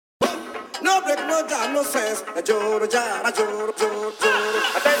No break, no jam, no sense. A joro jam, a joro, joro, joro.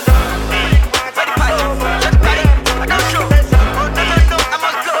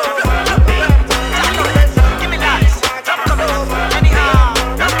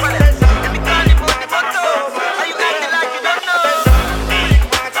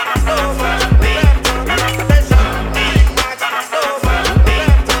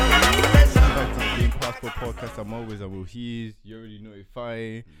 I'm always and he's you already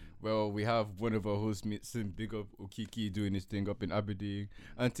notify. Well, we have one of our hosts, big up Okiki, doing his thing up in Aberdeen.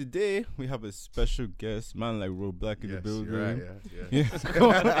 And today we have a special guest, man like Ro Black in the building. Right, You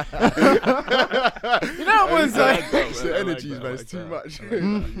know what's like? The energy, man, it's too much.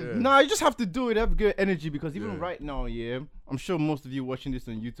 Nah, you just have to do it. Have good energy because even right now, I'm sure most of you watching this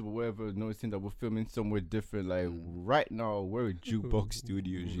on YouTube or wherever noticing that we're filming somewhere different. Like right now, we're in Jukebox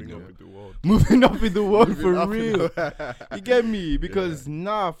Studios. Moving up in the world for real. You get me? Because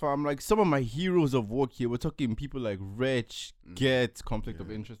fam, like some of my heroes of work here, we're talking people like Rich, Get, Conflict of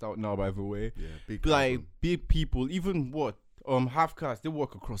Interest out now, by the way. Yeah, big people. Even half cast, they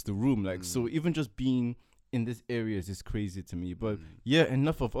walk across the room. Like so, even just being in this area is just crazy to me. But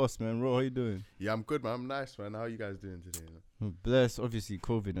enough of us, man. Ro, how you doing? Yeah, I'm good, man. I'm nice, man. How are you guys doing today? Blessed, obviously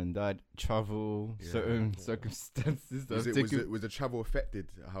COVID and that, travel, certain circumstances. Was the travel affected?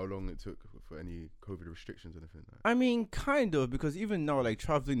 How long it took for any COVID restrictions or anything? I mean, kind of, because even now, like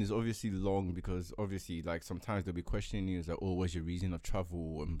traveling is obviously long because obviously, like sometimes they'll be questioning you, like, oh, what's your reason of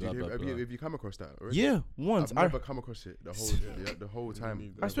travel and blah blah blah. Have you come across that already? Yeah, once. I've never come across it the whole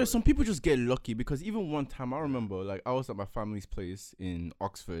time. I swear, some people just get lucky because even one time I remember, like I was at my family's place in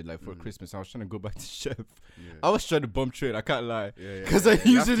Oxford, like for Christmas. I was trying to go back to Chef. I was trying to bump train. I can't lie, because I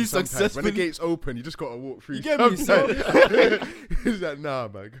usually successfully. When the gates open, you just gotta walk through. You get me? So it's like nah,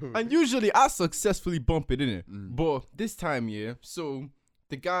 man. And usually I successfully bump it, innit? But this time, so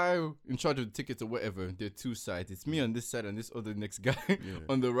the guy in charge of the tickets or whatever, there are two sides. It's me on this side and this other next guy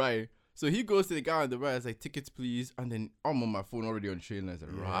on the right. So he goes to the guy on the right, like, tickets please, and then I'm on my phone already on train. I was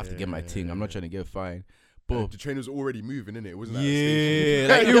like, I have to get my thing. I'm not trying to get fined. But the train was already moving, innit? It wasn't like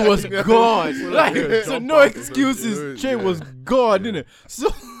it was gone. Like, so no excuses. Train was gone, innit? So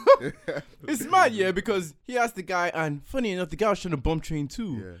it's mad, because he asked the guy, and funny enough, the guy was trying to bump train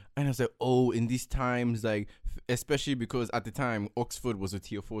too. And I was like, oh, in these times, like, especially because at the time Oxford was a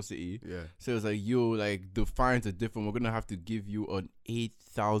tier 4 city. So it was like, yo, like the fines are different. We're gonna have to give you an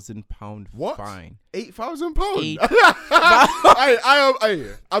 £8,000 fine. £8,000?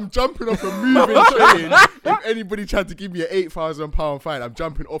 I'm jumping off a moving train. If anybody tried to give me an £8,000 fine, I'm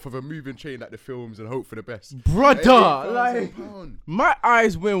jumping off of a moving train at the films and hope for the best. Brother, like my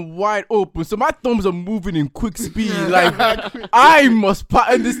eyes went wide open, so my thumbs are moving in quick speed. Like I must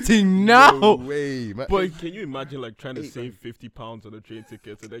pattern this thing now. No way, man. But can you imagine like trying to save £50 on a train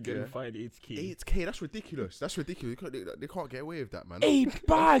ticket and then getting fined 8k? 8k, that's ridiculous. They can't get away with that, man. 8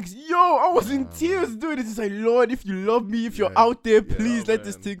 bags, yo! I was in tears doing it. It's like, Lord, if you love me, if you're out there, please let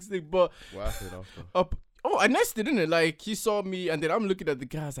this thing stick. But what happened after? I nested, didn't it? Like he saw me, and then I'm looking at the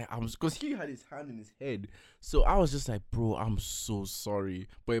guy. I was like, because he had his hand in his head, so I was just like, bro, I'm so sorry.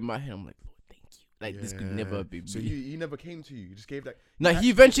 But in my head, I'm like, Lord, thank you. Like this could never be. So he never came to you. You just gave that. Now he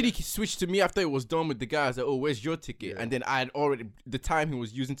eventually switched to me after it was done with the guy. I was like, oh, where's your ticket? And then I had already the time he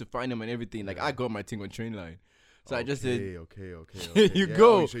was using to find him and everything. Like I got my thing on train line. So I just said, okay. you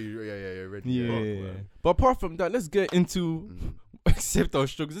go. So you're ready. Yeah. But apart from that, let's get into accept our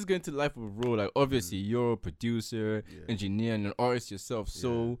struggles. Let's get into the life of Ro. Like obviously you're a producer, engineer, and an artist yourself.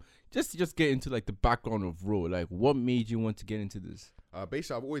 So just get into like the background of Ro. Like what made you want to get into this?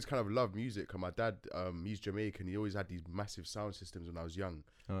 Basically, I've always kind of loved music. And my dad, he's Jamaican. He always had these massive sound systems when I was young.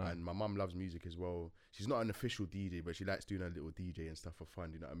 And my mum loves music as well. She's not an official DJ, but she likes doing her little DJ and stuff for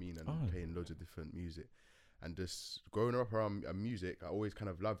fun. You know what I mean? And playing loads of different music. And just growing up around music, I always kind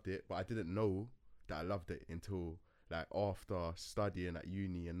of loved it, but I didn't know that I loved it until like after studying at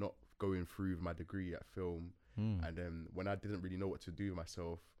uni and not going through my degree at film. And then when I didn't really know what to do with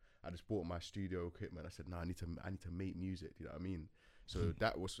myself, I just bought my studio equipment. I said, I need to make music. You know what I mean? So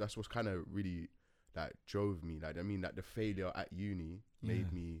that's what's kind of really like drove me. Like I mean, like the failure at uni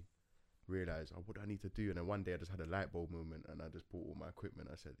made me realize what do I need to do. And then one day I just had a light bulb moment and I just bought all my equipment.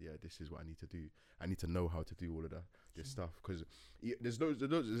 I said, this is what I need to do. I need to know how to do all of this stuff, because there's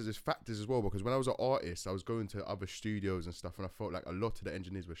factors as well, because when I was an artist I was going to other studios and stuff and I felt like a lot of the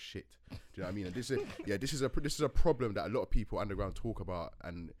engineers were shit. Do you know what I mean? And this is a problem that a lot of people underground talk about,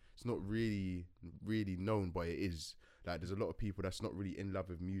 and it's not really known, but it is. Like there's a lot of people that's not really in love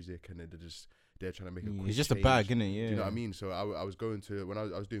with music and they're trying to make a quick it's just change. a bag, innit? Yeah. Do you know what I mean? So I was going to, when I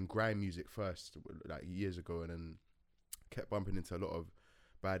was doing grime music first, like years ago, and then kept bumping into a lot of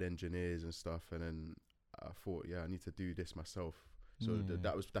bad engineers and stuff, and then I thought, I need to do this myself. So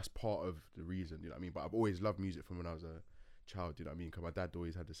that's part of the reason, you know what I mean. But I've always loved music from when I was a child, you know what I mean? Because my dad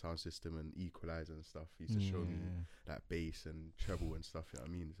always had the sound system and equalizer and stuff. He used to show me that bass and treble and stuff, you know what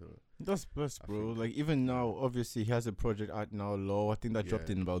I mean? So that's best, bro. Like even now, obviously he has a project out now, Law. I think that dropped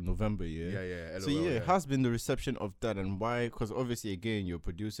in about November, yeah. So it has been the reception of that, and why? Because obviously, again, you're a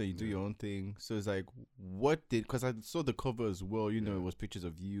producer, you do your own thing. So it's like, what did? Because I saw the cover as well. You know, it was pictures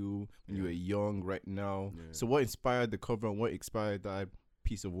of you when you were young, right now. Yeah. So what inspired the cover and what inspired that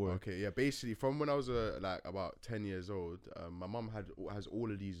piece of work? Okay, basically from when I was like about 10 years old, my mum has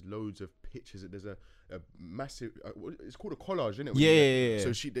all of these loads of pictures. There's a massive it's called a collage, isn't it?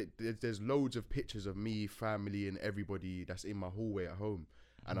 Yeah. So there's loads of pictures of me, family, and everybody that's in my hallway at home.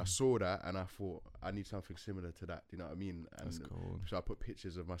 And I saw that and I thought I need something similar to that, you know what I mean? And that's cool. So I put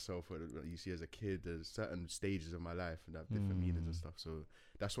pictures of myself you see as a kid. There's certain stages of my life and have different meanings and stuff. So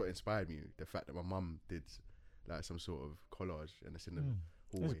that's what inspired me, the fact that my mum did like some sort of collage and it's in the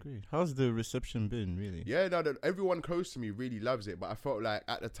hallway. That's great. How's the reception been, really? Yeah, no, everyone close to me really loves it, but I felt like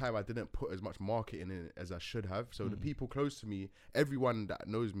at the time I didn't put as much marketing in it as I should have. So the people close to me, everyone that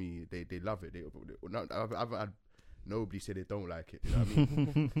knows me, they love it. I haven't had nobody say they don't like it, you know what I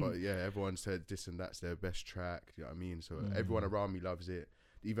mean? But yeah, everyone said this and that's their best track, you know what I mean? So everyone around me loves it.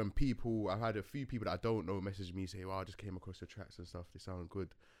 Even people, I've had a few people that I don't know message me, say, I just came across the tracks and stuff, they sound good,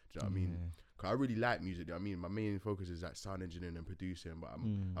 do you know what I mean? Cause I really like music, you know what I mean? My main focus is like sound engineering and producing, but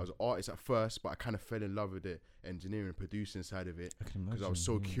I was an artist at first, but I kind of fell in love with the engineering and producing side of it because I was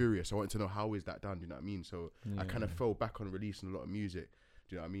so curious. I wanted to know how is that done, do you know what I mean? So I kind of fell back on releasing a lot of music,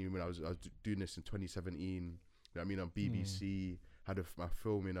 do you know what I mean? When I was doing this in 2017, you know what I mean, on BBC, had my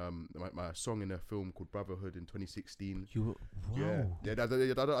film in my song in a film called Brotherhood in 2016.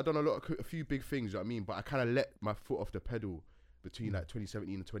 I done a few big things, you know what I mean? But I kind of let my foot off the pedal between like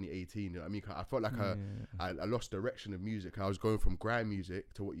 2017 and 2018, you know what I mean? I felt like I lost direction of music. I was going from grime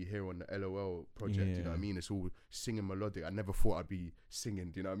music to what you hear on the LOL project, you know what I mean? It's all singing melodic. I never thought I'd be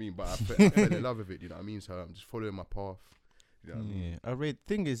singing, do you know what I mean? But I fell in love with it, you know what I mean? So I'm just following my path. You know what I mean? I read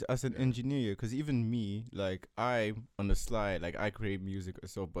thing is as an engineer, because even me, like I on the slide, like I create music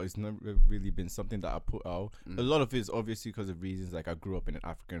myself, but it's never really been something that I put out. A lot of it is obviously because of reasons like I grew up in an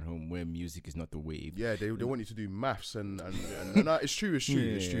African home where music is not the wave. Yeah, they want you to do maths and no, it's true.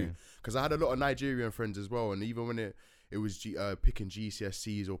 Because I had a lot of Nigerian friends as well, and even when it was picking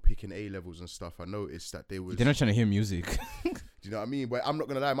GCSEs or picking A levels and stuff, I noticed that they're not trying to hear music. Do you know what I mean? But I'm not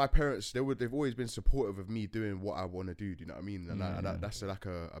gonna lie, my parents they've always been supportive of me doing what I want to do. Do you know what I mean? And that's like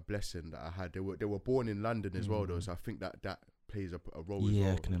a blessing that I had. They were born in London as well, though, so I think that plays a role as well.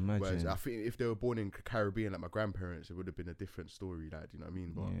 Yeah, I can imagine. Whereas I think if they were born in Caribbean like my grandparents, it would have been a different story. Like, do you know what I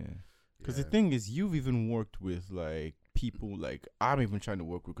mean? But, because the thing is, you've even worked with like people like I'm even trying to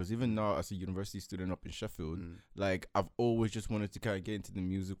work with, because even now as a university student up in Sheffield, like I've always just wanted to kind of get into the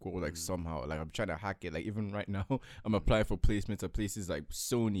music world, like somehow, like I'm trying to hack it. Like even right now, I'm applying for placements at places like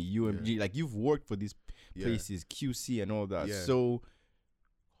Sony, UMG. Like you've worked for these places, QC and all that. So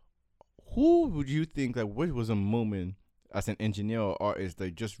who would you think, like what was a moment as an engineer or artist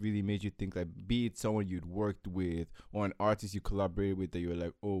that just really made you think, like, be it someone you'd worked with or an artist you collaborated with, that you were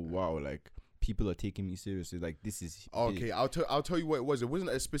like, oh wow, like people are taking me seriously, like this is okay big. I'll tell you what it was. It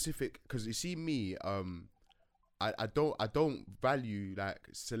wasn't a specific, because you see me, I don't value like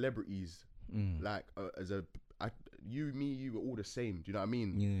celebrities like as a you were all the same. Do you know what I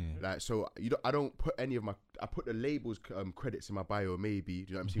mean? Like, so I don't put any of I put the labels credits in my bio maybe. Do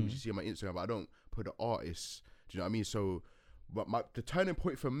you know what I'm saying? Which you see on my Instagram, but I don't put the artists. Do you know what I mean? So, but the turning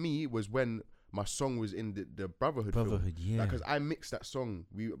point for me was when my song was in the Brotherhood film. Yeah. Because I mixed that song.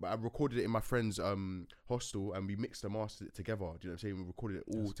 I recorded it in my friend's hostel, and we mixed and mastered it together. Do you know what I'm saying? We recorded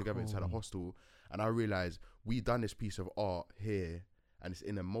it all together inside a hostel, and I realized we done this piece of art here, and it's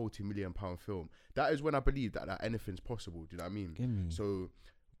in a multi-million-pound film. That is when I believed that anything's possible. Do you know what I mean? So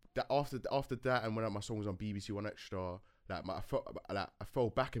that after that, and when my song was on BBC One Extra, like I fell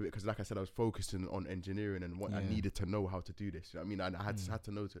back a bit, because like I said, I was focusing on engineering and what I needed to know how to do this. You know what I mean? I had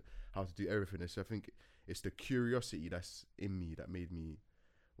to know how to do everything. So I think it's the curiosity that's in me that made me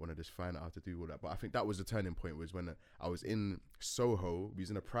want to just find out how to do all that. But I think that was the turning point, was when I was in Soho. We was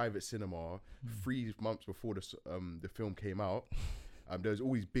in a private cinema 3 months before the film came out. There was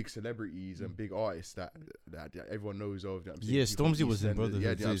all these big celebrities and big artists that everyone knows of. You know, yeah, Stormzy was in Brotherhood. Yeah,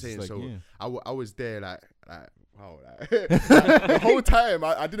 you know what I'm saying? Like, so I was there like wow. Like, the whole time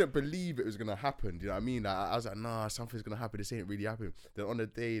I didn't believe it was going to happen. Do you know what I mean? Like, I was like, nah, something's going to happen. This ain't really happening. Then on the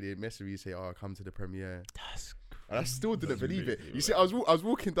day they message me, say, oh, come to the premiere. That's And I still didn't That's believe it. crazy, You see, I was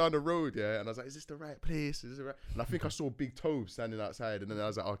walking down the road, yeah, and I was like, is this the right place? Is this the right? And I think I saw Big Toe standing outside, and then I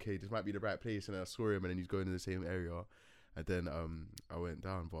was like, okay, this might be the right place. And then I saw him, and then he's going in the same area. And then I went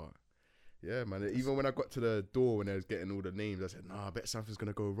down, but yeah, man. Even when I got to the door when I was getting all the names, I said, "Nah, I bet something's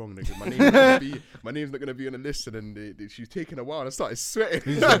gonna go wrong. My name's not gonna be on the list." And then she's taking a while, and I started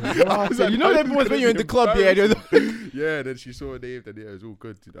sweating. You know, everyone's when you're in the club, yeah. Then she saw a name, and yeah, it was all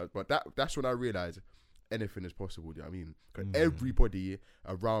good. But that's when I realized anything is possible. Do you know what I mean? 'Cause everybody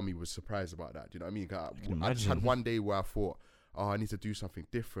around me was surprised about that. Do you know what I mean? 'Cause I just had one day where I thought, oh, I need to do something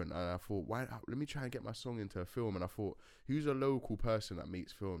different. And I thought, let me try and get my song into a film. And I thought, who's a local person that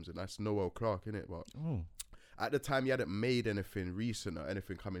makes films? And that's Noel Clarke, innit? But at the time, he hadn't made anything recent or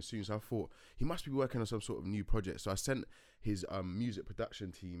anything coming soon. So I thought, he must be working on some sort of new project. So I sent his music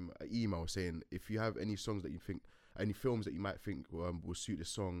production team an email saying, if you have any songs that you think, any films that you might think will suit the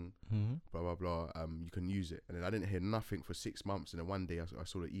song, blah, blah, blah, you can use it. And then I didn't hear nothing for 6 months. And then one day I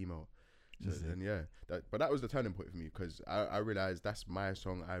saw the email. So then but that was the turning point for me, because I realized that's my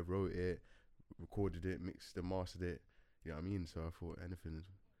song. I wrote it, recorded it, mixed and mastered it. You know what I mean? So I thought,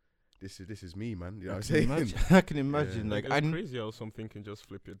 this is me, man. You know what I'm saying? I can imagine. Yeah. Like, it's crazy how something can just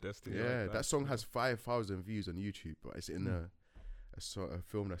flip your destiny. Yeah, like that song has 5,000 views on YouTube, but it's in a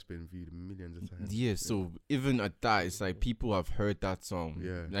film that's been viewed millions of times. Yeah, so even at that, it's like people have heard that song.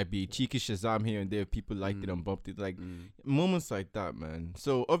 Yeah. Like be cheeky Shazam here and there, people liked it and bumped it. Like moments like that, man.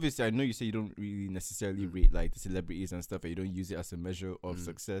 So obviously I know you say you don't really necessarily rate like the celebrities and stuff, and you don't use it as a measure of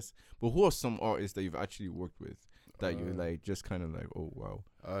success. But who are some artists that you've actually worked with that you're like just kind of like, oh wow?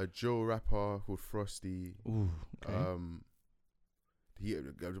 Joe rapper called Frosty. Ooh, okay.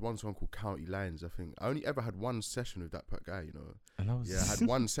 There was one song called County Lines. I think I only ever had one session with that guy, you know. And I was I had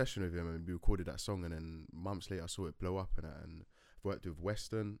one session with him, and we recorded that song, and then months later I saw it blow up, and I've worked with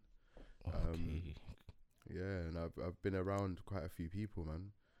Western. Okay. Yeah, and I've been around quite a few people,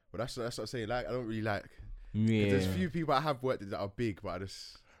 man. But that's what I'm saying. Like, I don't really like. Yeah. There's a few people I have worked with that are big, but I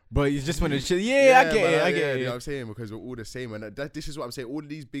just. But you just want to chill. Yeah, I get it. You know what I'm saying? Because we're all the same, and this is what I'm saying. All of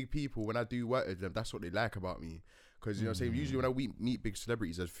these big people, when I do work with them, that's what they like about me. Because, you know what I'm saying, usually when I meet big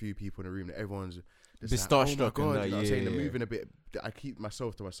celebrities, there's few people in the room that everyone's just like, starstruck. Oh my God, that, you know what I'm saying? They're moving a bit. I keep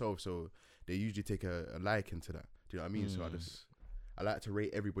myself to myself, so they usually take a liking to that. Do you know what I mean? So I like to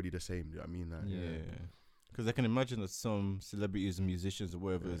rate everybody the same. Do you know what I mean? Like, yeah. Because I can imagine that some celebrities and musicians or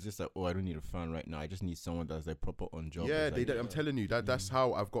whatever, it's just like, oh, I don't need a fan right now. I just need someone that's like proper on job. Yeah, like, I'm telling you, that's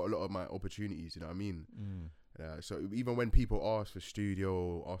how I've got a lot of my opportunities. You know what I mean? So even when people ask for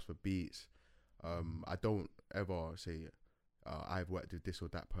studio, ask for beats, I don't ever say, I've worked with this or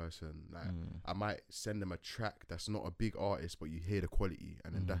that person. Like I might send them a track that's not a big artist, but you hear the quality,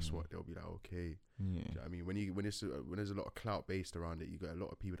 and then that's what they'll be like, okay. Do you know what I mean? When there's a lot of clout based around it, you got a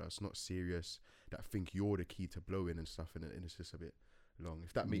lot of people that's not serious, that think you're the key to blowing and stuff, and it's just a bit long.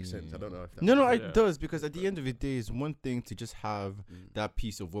 If that makes sense, I don't know if that. No, it does, because at the end of the day, it's one thing to just have that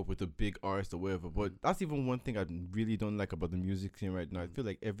piece of work with a big artist or whatever, but that's even one thing I really don't like about the music scene right now. I feel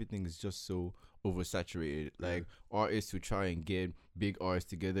like everything is just so oversaturated. Like artists who try and get big artists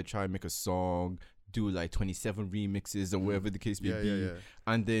together, try and make a song, do like 27 remixes or whatever the case may be,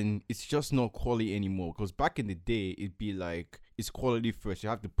 and then it's just not quality anymore. Because back in the day, it'd be like it's quality first. You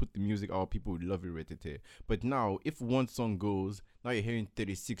have to put the music out, people would love it. But now, if one song goes, now you're hearing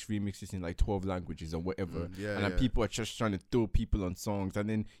 36 remixes in like 12 languages or whatever, and then people are just trying to throw people on songs. And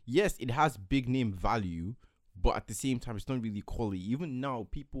then yes, it has big name value, but at the same time, it's not really quality. Even now,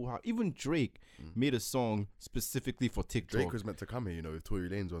 even Drake made a song specifically for TikTok. Drake was meant to come here, you know, with Tory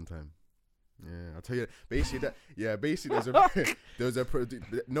Lanez one time. Yeah, I'll tell you. Basically,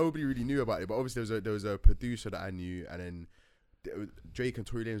 nobody really knew about it, but obviously there was a producer that I knew, and then Drake and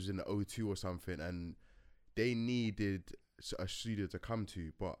Tory Lanez was in the O2 or something, and they needed a studio to come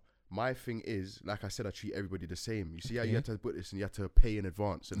to. But my thing is, like I said, I treat everybody the same. You see how you had to put this and you had to pay in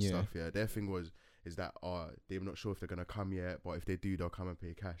advance and stuff. Yeah, their thing is that they're not sure if they're gonna come yet, but if they do, they'll come and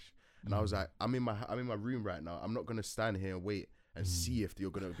pay cash. And I was like, I'm in my room right now. I'm not gonna stand here and wait and see if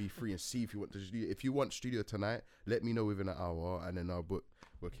you're gonna be free, and see if you want to studio. If you want studio tonight, let me know within an hour, and then I'll book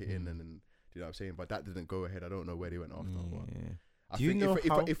it in, and then you know what I'm saying. But that didn't go ahead. I don't know where they went after. But Do you know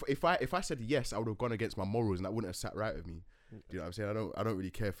if I said yes, I would have gone against my morals, and that wouldn't have sat right with me. Do you know what I'm saying? I don't really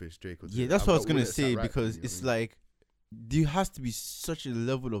care if it's Drake or Drake. Yeah, that's what I was gonna say, because it's like there has to be such a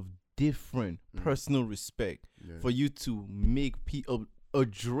level of different personal respect for you to make a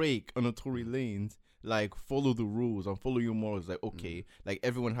Drake on a Tory Lanez like follow the rules and follow your morals. Like, okay, like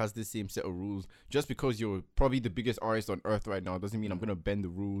everyone has the same set of rules. Just because you're probably the biggest artist on earth right now doesn't mean I'm gonna bend the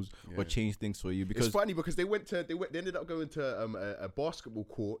rules or change things for you. Because it's funny because they ended up going to a basketball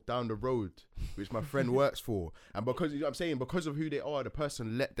court down the road, which my friend works for, and because, you know what I'm saying, because of who they are, the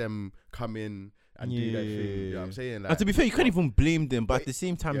person let them come in and do that thing. You know what I'm saying? Like, and to be fair, you can't even blame them, but at the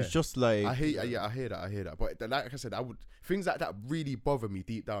same time, it's just like I hear that. But like I said, things like that really bother me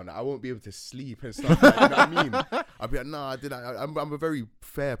deep down. Like, I won't be able to sleep and stuff. Like, you know what I mean? I'll be like, nah, I'm a very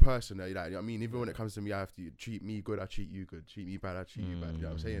fair person. Like, you know what I mean? Even when it comes to me, I have to treat me good, I treat you good. Treat me bad, I treat you bad. You know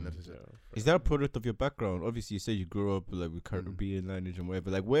what I'm saying? That's Is that a product of your background? Obviously, you said you grew up like with Caribbean lineage and whatever.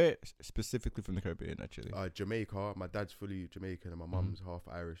 Like, where specifically from the Caribbean, actually? Jamaica. My dad's fully Jamaican, and my mum's half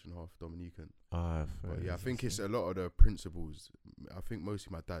Irish and half Dominican. But yeah, I think it's a lot of the principles. I think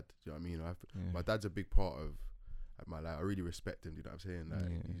mostly my dad. Do you know what I mean? My dad's a big part of my life. I really respect him. Do you know what I'm saying?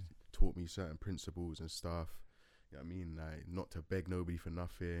 Like, he taught me certain principles and stuff. You know what I mean? Like, not to beg nobody for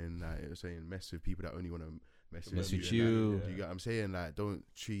nothing. Like, you're saying, mess with people that only want to mess with you. Do you get what I'm saying? Like, don't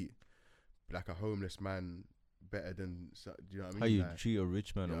treat like a homeless man better than. Do you know what I mean? How you like, treat a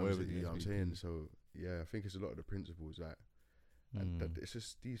rich man or whatever. You know what I'm saying? So yeah, I think it's a lot of the principles like. And it's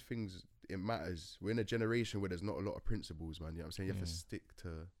just these things, it matters. We're in a generation where there's not a lot of principles, man. You know what I'm saying? You have to stick to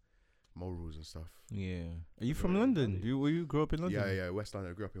morals and stuff. Yeah. Are you from London? Were you grew up in London? Yeah, West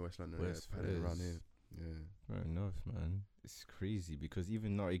London. I grew up in West London. Around here. Yeah. Fair enough, man. It's crazy because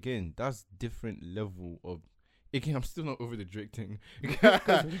even now, again, that's different level of. Again, I'm still not over the Drake thing.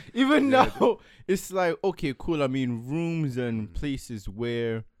 Even now, it's like, okay, cool. I mean, rooms and places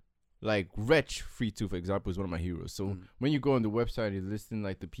where. Like Wretch Free 2, for example, is one of my heroes. So when you go on the website and you're listing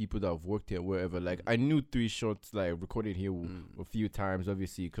like the people that have worked here, wherever, like I knew 3 Shots like recorded here a few times,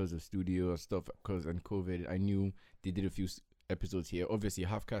 obviously because of studio and stuff, and COVID. I knew they did a few episodes here. Obviously,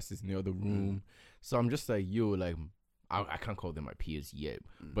 Halfcast is in the other room. So I'm just like, yo, like I can't call them my peers yet,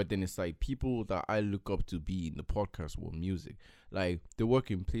 but then it's like people that I look up to be in the podcast world, music. Like they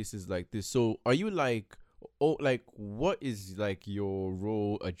work in places like this. So are you like? Oh, like what is like your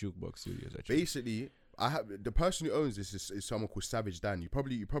role at Jukebox Studios? Actually? Basically, I have the person who owns this is someone called Savage Dan. You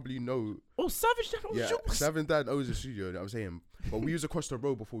probably know. Oh, Savage Dan owns Jukebox. Savage Dan owns the studio. You know what I'm saying, but we was across the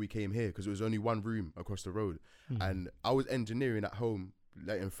road before we came here because it was only one room across the road, and I was engineering at home,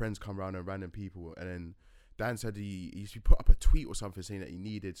 letting friends come around and random people, and then Dan said he put up a tweet or something saying that he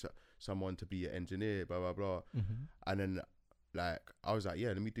needed someone to be an engineer, blah blah blah, and then. Like I was like, yeah,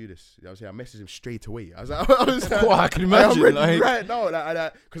 let me do this. You know what I'm saying? I messaged him straight away. I was like, I can imagine, I'm ready right now,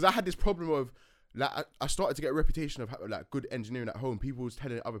 because I had this problem of like I started to get a reputation of like good engineering at home. People was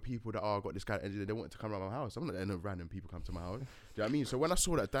telling other people that I got this guy engineer. They wanted to come around my house. I'm not letting no random people come to my house. Do you know what I mean? So when I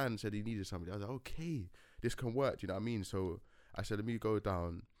saw that Dan said he needed somebody, I was like, okay, this can work. Do you know what I mean? So I said, let me go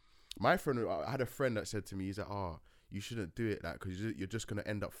down. My friend, I had a friend that said to me, he's like, you shouldn't do it, like, because you're just going to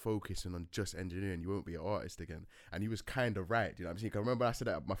end up focusing on just engineering. You won't be an artist again. And he was kind of right, you know what I'm saying? 'Cause I remember I said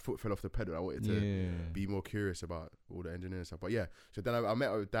that my foot fell off the pedal. I wanted to be more curious about all the engineering stuff. But yeah, so then I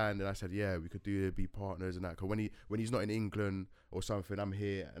met with Dan and I said, yeah, we could do it, be partners and that. Because when he's not in England or something, I'm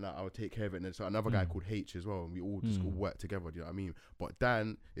here and I'll take care of it. And then so another guy called H as well. And we all just all work together, do you know what I mean? But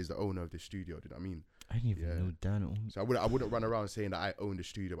Dan is the owner of the studio, do you know what I mean? I didn't even know Dan owned. So I wouldn't run around saying that I own the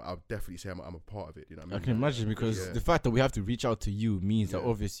studio, but I'll definitely say I'm a part of it. You know what I mean? I can imagine because the fact that we have to reach out to you means that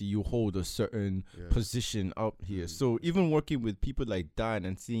obviously you hold a certain position up here. So even working with people like Dan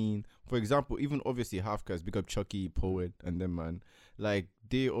and seeing, for example, even obviously Halfcast, big up Chucky, Poet, and them, man, like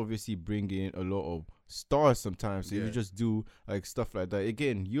they obviously bring in a lot of stars sometimes. So you just do like stuff like that.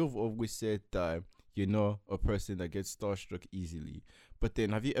 Again, you've always said that you're not a person that gets starstruck easily. But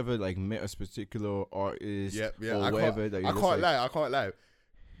then, have you ever like met a particular artist or whatever? I can't lie.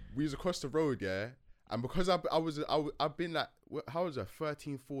 We was across the road, and because I've been like, how was I,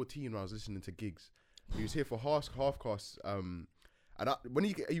 13, 14 when I was listening to gigs. He was here for Halfcast, and when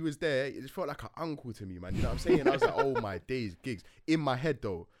he was there, it just felt like an uncle to me, man. You know what I'm saying? I was like, oh my days, gigs. In my head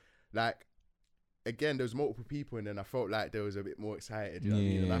though, like again, there was multiple people, and then I felt like there was a bit more excited. You know what I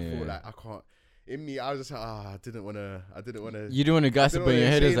mean? And I felt like I can't. In me, I was just like, I didn't want to. You don't want to gossip, but in your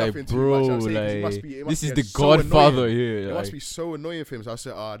head is like, bro, like this is the Godfather here. It must be so annoying for him. So I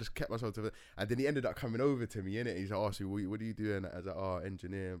said, I just kept myself to it, and then he ended up coming over to me, innit? He's like, so what are you doing? I was like,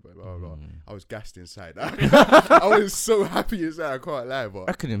 engineer, blah blah blah. I was gassed inside. I was so happy inside. I can't lie, but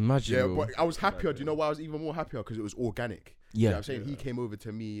I can imagine. Yeah, but I was happier. Do you know why I was even more happier? Because it was organic. You know what I'm saying? He came over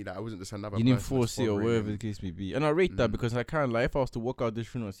to me, like I wasn't just another You person. didn't force it or whatever the case may be. And I rate that because I can't lie. If I was to walk out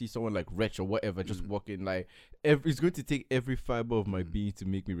this room and see someone like Wretch or whatever just walking, like it's going to take every fiber of my being to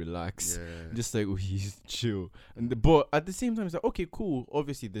make me relax. Yeah. Just like, oh, he's chill. But at the same time, it's like, okay, cool.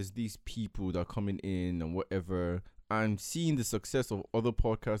 Obviously, there's these people that are coming in and whatever. And seeing the success of other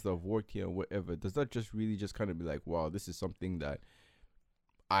podcasts that have worked here and whatever, does that just really just kind of be like, wow, this is something that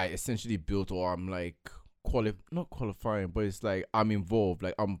I essentially built, or I'm like not qualifying, but it's like I'm involved,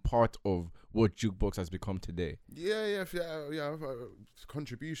 like I'm part of what Jukebox has become today. Yeah.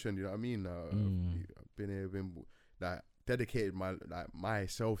 Contribution, you know what I mean? I've been like dedicated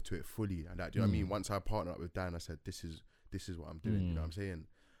myself to it fully, and that, do you know what I mean? Once I partnered up with Dan, I said, this is what I'm doing. You know what I'm saying?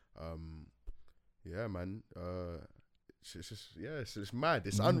 Yeah, man. It's just it's mad.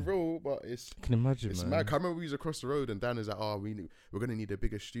 It's unreal, but it's. I can imagine, it's man. mad. I remember we was across the road, and Dan is like, "Oh, we're gonna need a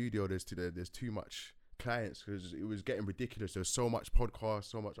bigger studio. There's too much clients because it was getting ridiculous. There was so much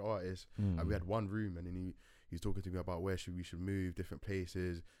podcasts, so much artists, and we had one room. And then he's talking to me about where we should move, different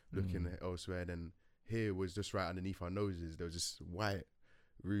places, looking elsewhere. And then here was just right underneath our noses. There was this white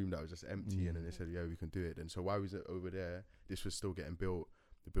room that was just empty, and then they said, "Yeah, we can do it." And so while we was over there, this was still getting built.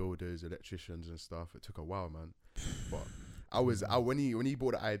 The builders, electricians and stuff. It took a while, man. But when he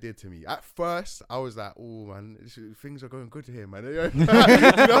brought the idea to me, at first I was like, oh man, things are going good here, man. You know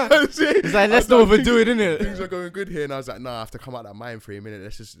what I'm saying? It's like, let's not overdo it, innit? Things are going good here, and I was like, nah, I have to come out that mind frame, innit?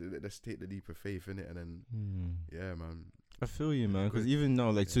 Let's take the leap of faith, innit? And then yeah, man. I feel you, man. Because even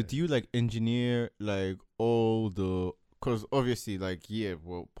now, like, so do you like engineer like all the? Because obviously, like,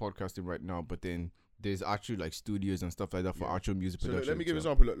 well, podcasting right now, but then there's actually like studios and stuff like that for actual music production. Let me give an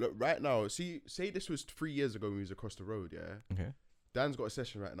example. Look, right now, say this was 3 years ago when we was across the road, yeah? Okay. Dan's got a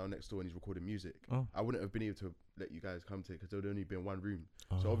session right now next door and he's recording music. Oh. I wouldn't have been able to let you guys come to it because there would only be in one room.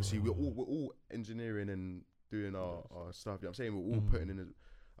 So obviously we're all engineering and doing our stuff. You know what I'm saying? We're all putting in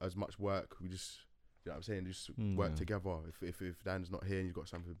as much work. We just, you know what I'm saying, just work together. If Dan's not here and he's got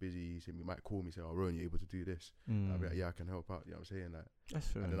something busy, he might call me and say, oh, Rowan, you able to do this? I'll be like, yeah, I can help out. You know what I'm saying? Like, that's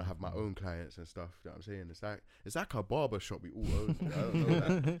fair. And then I have my own clients and stuff. You know what I'm saying? It's like a barber shop we all own. I don't know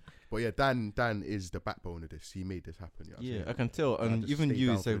that. But yeah, Dan is the backbone of this. He made this happen. You know what I'm I can tell. And even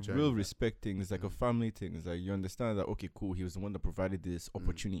you, it's like real journey, respect thing. It's like a family thing. It's like you understand that, okay, cool, he was the one that provided this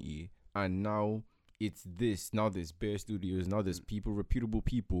opportunity. And now it's this. Now there's Bear Studios. Now there's people, reputable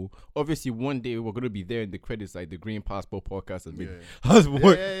people. Obviously, one day we're gonna be there in the credits, like the Green Passport podcast has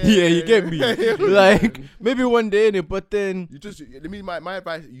worked. Yeah, you get me. Like maybe one day, innit? But then you just. I mean, my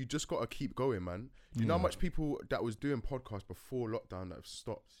advice: you just gotta keep going, man. You know how much people that was doing podcasts before lockdown that have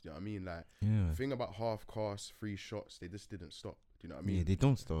stopped. You know what I mean? Like, the thing about half cast, free shots, they just didn't stop. Do you know what I mean? Yeah, they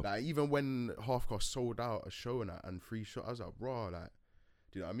don't stop. Like even when half cast sold out a show and free shot, I was like, raw, like.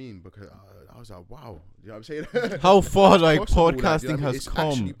 Do you know what I mean? Because I was like, wow. You know what I'm saying? How far like possible, podcasting you know what I mean? has it's come.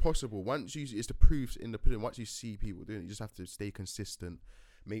 It's actually possible. It's the proofs in the pudding. Once you see people doing it, you just have to stay consistent.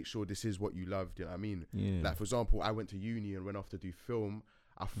 Make sure this is what you love. Do you know what I mean? Yeah. Like, for example, I went to uni and went off to do film.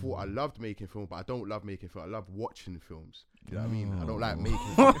 I thought I loved making film, but I don't love making film. I love watching films. Do you know what I mean? I don't like making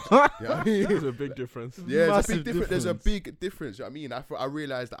films. You know what I mean? There's a big difference. Yeah, there's a Massive big difference. There's a difference. big difference. You know what I mean? I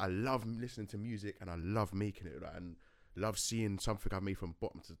realized that I love listening to music and I love making it. Like, and love seeing something I've made from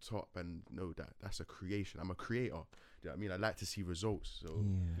bottom to top and know that that's a creation. I'm a creator. Do you know what I mean? I like to see results. So, you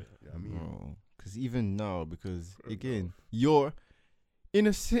know what I mean? Because even now, because again, you're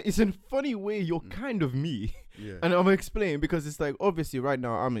it's in a funny way, you're kind of me. Yeah. And I'm gonna explain because it's like, obviously right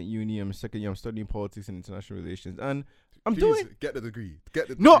now I'm at uni, I'm second year, I'm studying politics and international relations, and I'm Please, get the degree.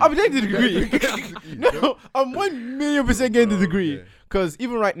 No, I'm getting the degree. No, I'm 1,000,000% getting the degree. Yeah. Because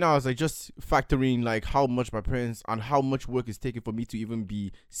even right now, as I just factoring like how much my parents and how much work is taking for me to even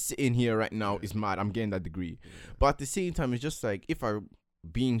be sitting here right now is mad. I'm getting that degree. Yeah. But at the same time, it's just like, if I'm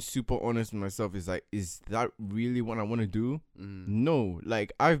being super honest with myself, is like, is that really what I want to do? No.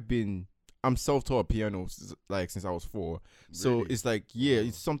 Like, I'm self-taught piano since I was 4. So Really? it's like,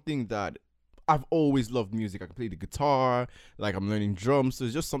 it's something that I've always loved music. I can play the guitar, like I'm learning drums. So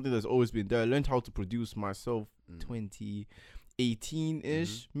it's just something that's always been there. I learned how to produce myself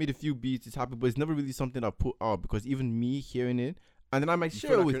 2018-ish. Made a few beats, it's happy, but it's never really something I put out because even me hearing it, and then I might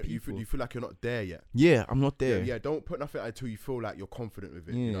share it with people. You feel like you're not there yet. Yeah, I'm not there. Yeah, don't put nothing until you feel like you're confident with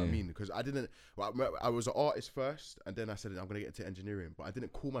it. You know what I mean? Because I was an artist first, and then I said I'm gonna get into engineering, but I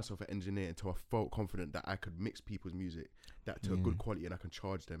didn't call myself an engineer until I felt confident that I could mix people's music to a good quality and I can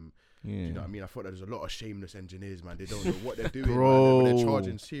charge them. Do you know what I mean? I thought that there's a lot of shameless engineers, man. They don't know what they're doing, man. They're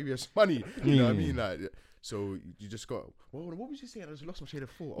charging serious money. You know what I mean? Like, so you just got. Well, what was you saying? I just lost my shade of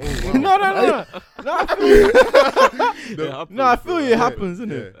thought. Oh, wow. No, I feel you. It happens,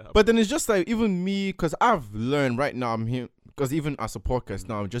 isn't it? Yeah. But then it's just like, even me, because I've learned right now, I'm here. because even as a podcast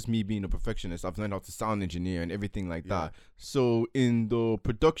now, just me being a perfectionist, I've learned how to sound engineer and everything like that. So in the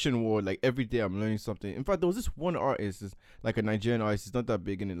production world, like every day I'm learning something. In fact, there was this one artist, is like a Nigerian artist. It's not that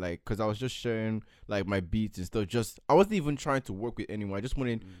big in it, like, because I was just sharing like my beats and stuff. Just I wasn't even trying to work with anyone. I just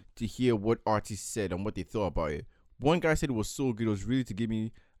wanted to hear what artists said and what they thought about it. One guy said it was so good. It was really to give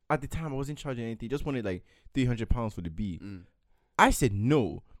me. At the time, I wasn't charging anything. Just wanted like £300 for the beat. I said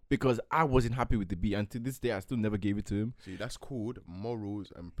no, because I wasn't happy with the beat, and to this day I still never gave it to him. See, that's called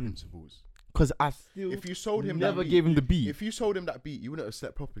morals and principles. Because I still, if you sold him, never that beat, gave him the beat. If you sold him that beat, you wouldn't have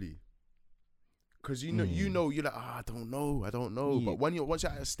slept properly. Because you're like, I don't know. Yeah. But once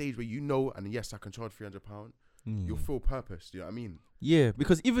you're at a stage where you know, and yes, I can charge £300, you'll feel purpose. Do you know what I mean? Yeah,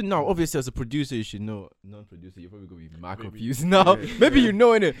 because even now, obviously, as a producer, you should know. Non-producer, you're probably gonna be mad confused now. Maybe you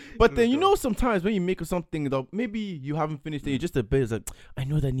know it, but then you know sometimes when you make something that maybe you haven't finished it, you're just a bit like, I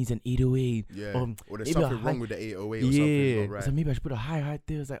know that needs an 808. Yeah, or there's maybe something wrong with the 808 or something. Not right. So maybe I should put a hi-hat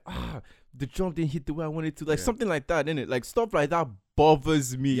there. It's like, the drum didn't hit the way I wanted to. Like something like that, innit? Like stuff like that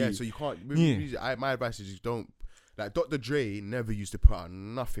bothers me. Yeah, so you can't. Music, my advice is just don't. Like Dr. Dre never used to put out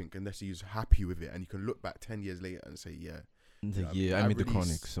nothing unless he was happy with it, and you can look back 10 years later and say, I made the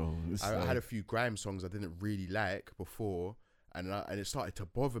Chronic, so I had a few grime songs I didn't really like before, and it started to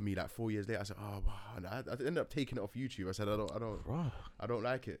bother me. Like 4 years later, I said, "Oh, wow." And I ended up taking it off YouTube. I said, "I don't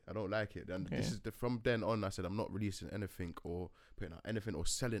like it. I don't like it." And this is from then on. I said, "I'm not releasing anything or putting out anything or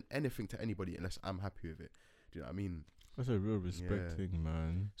selling anything to anybody unless I'm happy with it." Do you know what I mean? That's a real respect thing,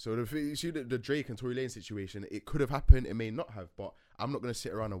 man. So the Drake and Tory Lanez situation, it could have happened, it may not have, but I'm not gonna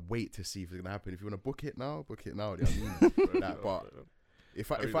sit around and wait to see if it's gonna happen. If you wanna book it now. Do you know what I mean?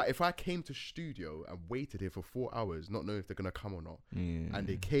 But if I came to studio and waited here for 4 hours, not knowing if they're gonna come or not, and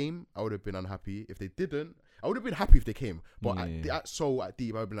they came, I would have been unhappy. If they didn't, I would have been happy if they came. But at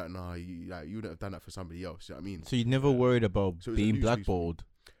deep, I'd be like, nah, you wouldn't have done that for somebody else. You know what I mean? So you never worried about being blackballed?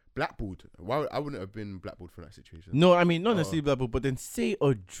 Blackballed? Why I wouldn't have been blackballed for that situation. No, I mean not necessarily blackballed, but then say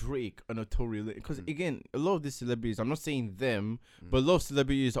a Drake and a Tory, because again, a lot of these celebrities, I'm not saying them, but a lot of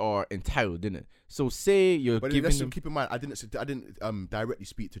celebrities are entitled, innit? So say you're giving them. Keep in mind, I didn't directly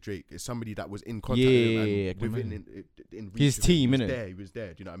speak to Drake. It's somebody that was in contact with him and within his team, innit? He was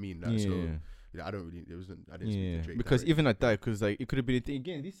there. Do you know what I mean? Like, so, I didn't speak to Drake. Because even at that, because like it could have been a thing.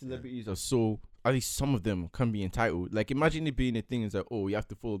 Again, these celebrities are so, at least some of them can be entitled. Like imagine it being a thing. It's like, oh, you have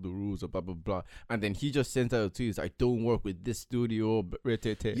to follow the rules or blah blah blah, and then he just sent out to you. It's like, don't work with this studio.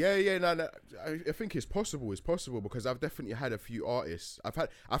 No. I think it's possible. It's possible because I've definitely had a few artists.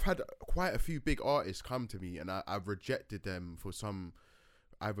 I've had quite a few big artists come to me, and I've rejected them for some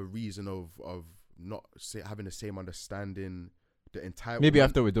either reason of not having the same understanding. The entitlement. Maybe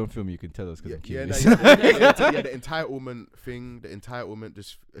after we're done filming, you can tell us. The entitlement thing,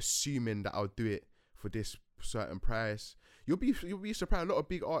 just assuming that I'll do it for this certain price. You'll be surprised. A lot of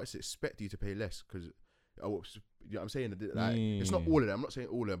big artists expect you to pay less because, you know what I'm saying? Like, it's not all of them. I'm not saying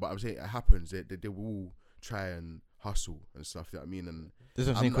all of them, but I'm saying it happens. They will try and hustle and stuff. You know what I mean? And that's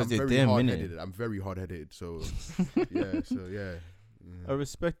what I'm saying, because they're very damn hard-headed. I'm very hard-headed. So yeah. I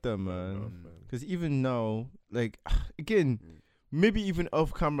respect that, man. Because even now, like again. Maybe even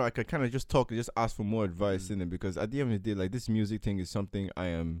off camera, I could kind of just talk and just ask for more advice in it, because at the end of the day, like this music thing is something I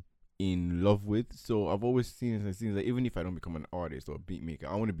am in love with. So I've always seen like even if I don't become an artist or a beat maker,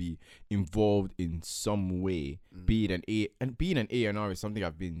 I want to be involved in some way. Being an A&R is something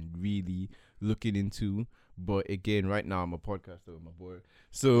I've been really looking into. But again, right now I'm a podcaster with my boy,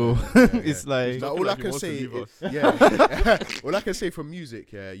 so it's like all I can say. All I can say for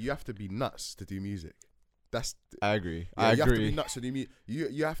music, you have to be nuts to do music. I agree. You have to be nuts to do music.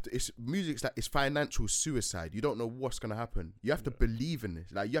 You have to. It's music's like it's financial suicide. You don't know what's gonna happen. You have to believe in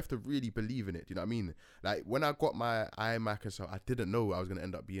this. Like you have to really believe in it. Do you know what I mean? Like when I got my iMac and stuff, I didn't know I was gonna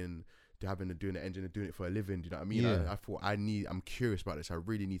end up doing the engine and doing it for a living. Do you know what I mean? I thought I'm curious about this. I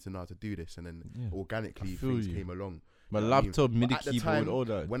really need to know how to do this, and then organically things came along. My laptop, MIDI keyboard, all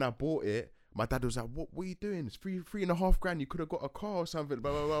that. When I bought it, my dad was like, what are you doing? It's $3.5 grand. You could have got a car or something,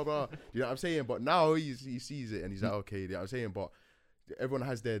 blah, blah, blah, blah. You know what I'm saying? But now he sees it and he's like, okay, you know what I'm saying? But everyone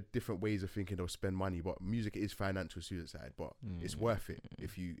has their different ways of thinking they'll spend money. But music is financial suicide, but it's worth it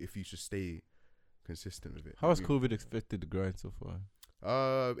if you just stay consistent with it. How has COVID affected the grind so far?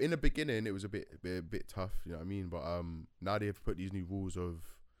 In the beginning, it was a bit tough, you know what I mean? But now they've put these new rules of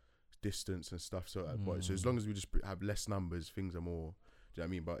distance and stuff. So as long as we just have less numbers, things are more, do you know what I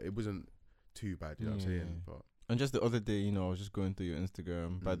mean? But it wasn't too bad, you know what I'm saying? But and just the other day, I was just going through your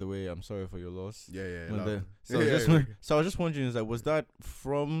Instagram. By the way, I'm sorry for your loss. So I was just wondering, was that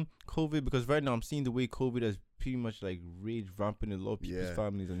from COVID? Because right now I'm seeing the way COVID has pretty much like rage rampant in a lot of people's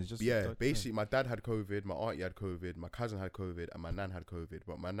families, and it's just basically my dad had COVID, my auntie had COVID, my cousin had COVID, and my nan had COVID.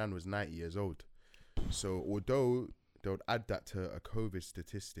 But my nan was 90 years old, so although they would add that to a COVID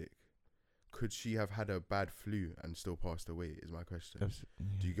statistic, could she have had a bad flu and still passed away? Is my question.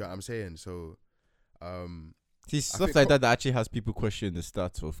 Do you get what I'm saying? So, see, stuff like that actually has people question the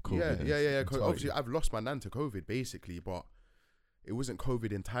stats of COVID. Yeah. Because obviously, I've lost my nan to COVID basically, but it wasn't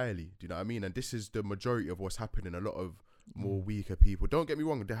COVID entirely. Do you know what I mean? And this is the majority of what's happening. A lot of more weaker people. Don't get me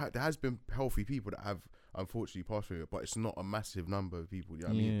wrong. There has been healthy people that have unfortunately passed through it, but it's not a massive number of people. You know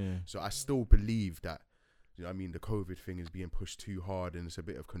what I mean? So I still believe that. You know what I mean? The COVID thing is being pushed too hard, and it's a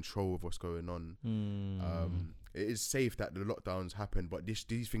bit of control of what's going on. It is safe that the lockdowns happen, but these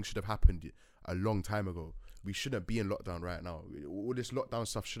things should have happened a long time ago. We shouldn't be in lockdown right now. All this lockdown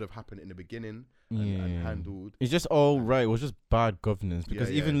stuff should have happened in the beginning and handled. It's just all right. It was just bad governance because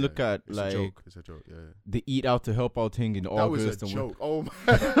look at it's like it's a joke. the eat out to help out thing in August. That was a joke. Oh my!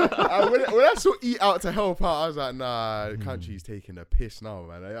 when I saw eat out to help out, I was like, nah, the country's taking a piss now,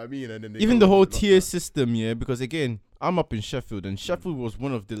 man. I mean, and then even the whole tier system, because again, I'm up in Sheffield, and Sheffield was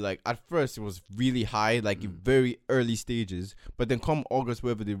one of the like at first it was really high, like in very early stages, but then come August,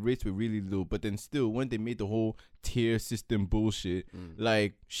 wherever the rates were really low, but then still when they made the whole tier system bullshit,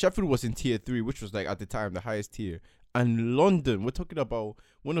 like Sheffield was in tier 3, which was like at the time the highest tier, and London, we're talking about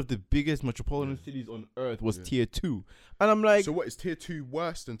one of the biggest metropolitan cities on earth, was tier 2, and I'm like, so what is tier 2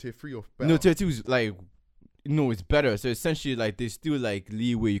 worse than tier 3 or better? No, tier 2 is like. No, it's better. So essentially, like, there's still like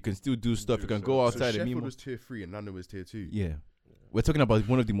leeway. You can still do stuff. You can go outside. So Sheffield was tier 3 and London was tier 2. Yeah, we're talking about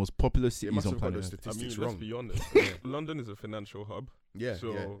one of the most popular cities on planet Earth. I mean, let's be honest. London is a financial hub.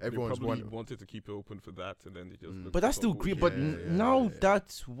 So everyone's probably wanted to keep it open for that, and then they just. But that's still greed. But now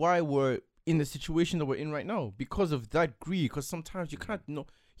that's why we're in the situation that we're in right now, because of that greed. Because sometimes you can't know.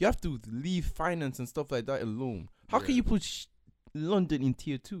 You have to leave finance and stuff like that alone. How can you put London in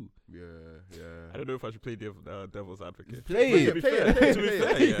tier 2? Yeah. I don't know if I should play devil's advocate. Play it. To be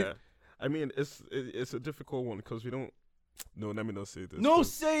fair, yeah. I mean, it's a difficult one because we don't. No, let me not say this. No,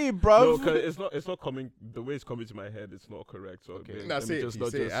 say it, bro. No, because it's not coming. The way it's coming to my head, it's not correct. So okay, say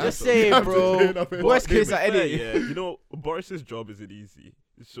it. Just say it, bro. Worst case, I edit. Yeah, you know, Boris's job isn't easy.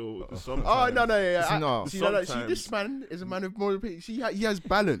 So sometimes. No. See, this man is a man of more. See, he has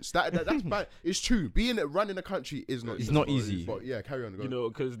balance. That's bad. It's true. Running a country is not. It's not easy. But yeah, carry on. You know,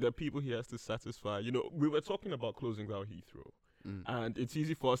 because there are people he has to satisfy. You know, we were talking about closing down Heathrow, and it's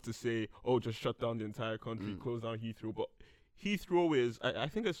easy for us to say, "Oh, just shut down the entire country, close down Heathrow." But Heathrow is, I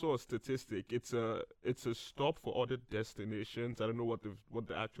think I saw a statistic. It's a stop for other destinations. I don't know what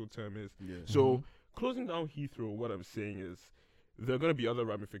the actual term is. Yeah. So closing down Heathrow, what I'm saying is, there are going to be other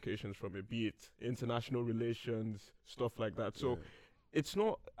ramifications from it, be it international relations, stuff like that. So it's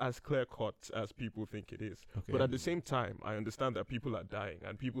not as clear-cut as people think it is. Okay. But at the same time, I understand that people are dying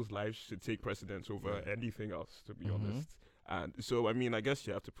and people's lives should take precedence over anything else, to be honest. And so, I mean, I guess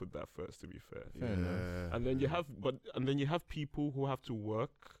you have to put that first, to be fair. Fair enough. And then you have people who have to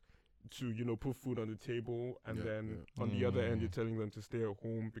work to, you know, put food on the table, and then on the other end, you're telling them to stay at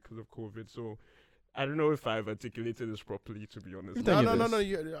home because of COVID. So I don't know if I've articulated this properly, to be honest. No.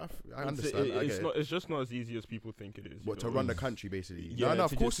 I understand. It's just not as easy as people think it is. What, to run the country, basically? Yeah, no,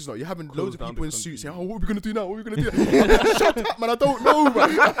 of course it's not. You're having loads of people in suits saying, country. "Oh, what are we gonna do now? What are we gonna do?" Shut up, man! I don't know,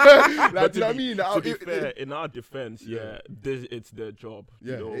 man. Like, do you know what I mean? To be fair, in our defense, it's their job.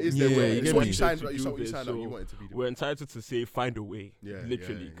 Yeah, you know? it is their way. It's what you signed up. So You wanted to be doing. We're entitled to say, find a way.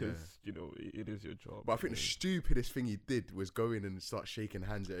 Literally, because you know it is your job. But I think the stupidest thing he did was go in and start shaking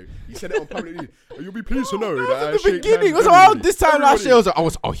hands at him. He said it on public news. You'll be pleased to know that at the beginning, it was around this time last year. I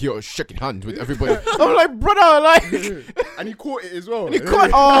was out here shaking hands with everybody. I'm like, brother, like, and he caught it as well. And he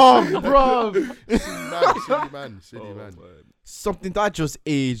caught, bro. Silly man. Something that just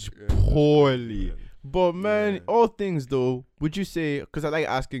aged poorly. But man, all things though, would you say? Because I like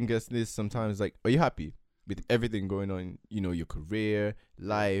asking guests this sometimes. Like, are you happy with everything going on? You know, your career,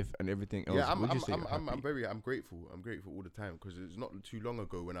 life, and everything else. Yeah, I'm grateful. I'm grateful all the time because it's not too long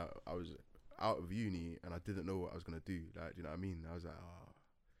ago when I was out of uni and I didn't know what I was gonna do. Like, you know what I mean? I was like,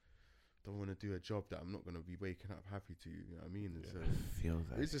 don't want to do a job that I'm not gonna be waking up happy to. You know what I mean? So I feel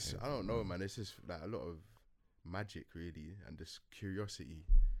that. It's just, I don't know, man. It's just like a lot of magic, really, and just curiosity.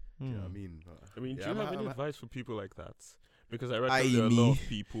 Do you know what I mean? But, do you have any advice for people like that? Because I reckon there are a lot of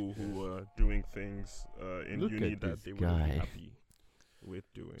people who are doing things in uni that they wouldn't be happy with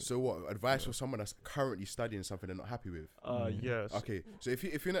doing. So what advice for someone that's currently studying something they're not happy with? Yes. Okay, so if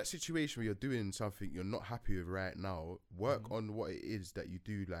you're in that situation where you're doing something you're not happy with right now, work on what it is that you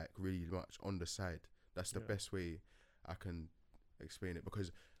do like really much on the side. That's the best way I can explain it.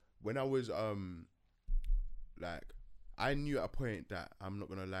 Because when I was like I knew at a point that I'm not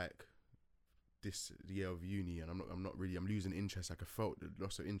gonna like this year of uni, and I'm losing interest. Like I felt the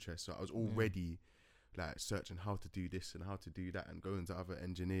loss of interest, so I was already like searching how to do this and how to do that, and going to other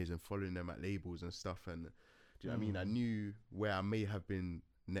engineers and following them at labels and stuff. And do you know what I mean? I knew where I may have been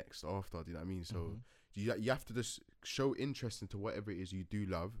next after. Do you know what I mean? So you have to just show interest into whatever it is you do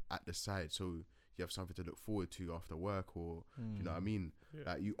love at the side, so you have something to look forward to after work, or do you know what I mean?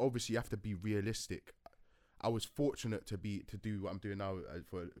 Like you obviously have to be realistic. I was fortunate to do what I'm doing now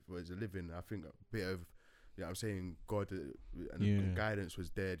for as a living. I think a bit of, you know what I'm saying, God and guidance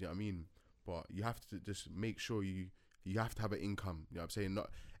was there, do you know what I mean? But you have to just make sure you have to have an income, you know what I'm saying? Not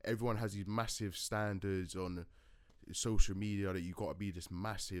everyone has these massive standards on social media that you got to be this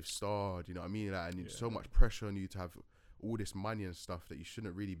massive star, do you know what I mean? Like, and so much pressure on you to have all this money and stuff that you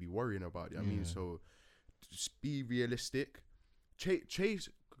shouldn't really be worrying about, you know what I mean? So just be realistic, chase,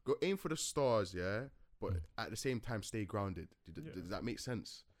 go aim for the stars, but at the same time stay grounded. Does that make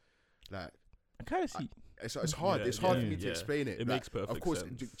sense? Like, I kind of see. It's hard. It's hard for me to explain it. It makes perfect sense. Of course,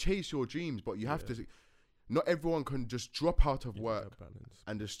 chase your dreams, but you have to. Not everyone can just drop out of work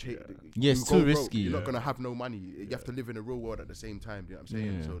and just chase. Yeah, it's too risky. You're not gonna have no money. You have to live in the real world at the same time. You know what I'm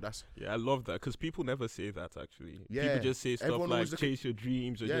saying? So that's. Yeah, I love that because people never say that actually. Yeah, people just say stuff like chase your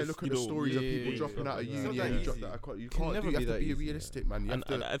dreams. Or just, look at the stories of people dropping out of uni. You drop that. You can't. You have to be realistic, man.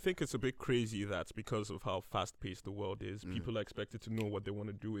 And I think it's a bit crazy that because of how fast-paced the world is, people are expected to know what they want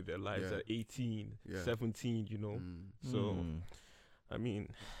to do with their lives at 18, 17. You know, so I mean,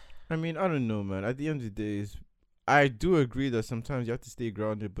 I don't know, man. At the end of the day, I do agree that sometimes you have to stay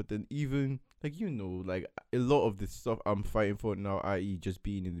grounded, but then even, like, you know, like, a lot of the stuff I'm fighting for now, i.e. just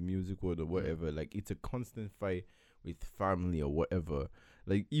being in the music world or whatever, like, it's a constant fight with family or whatever.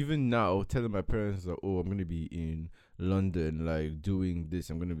 Like, even now, telling my parents that, oh, I'm going to be in London, like, doing this,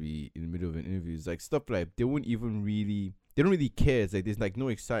 I'm going to be in the middle of an interview. It's like, stuff like, they don't really care. It's like, there's, like, no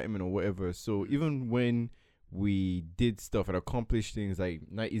excitement or whatever. So, even when we did stuff and accomplished things like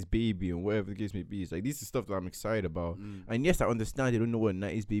 90s Baby and whatever the case may be, it's like, this is stuff that I'm excited about. And yes, I understand they don't know what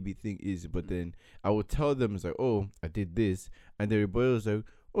 90s Baby thing is, but then I would tell them, it's like, oh, I did this, and everybody was like,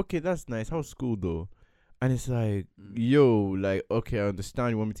 okay, that's nice, how's school though? And it's like, yo, like, okay, I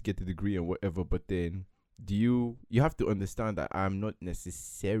understand you want me to get the degree and whatever, but then you have to understand that I'm not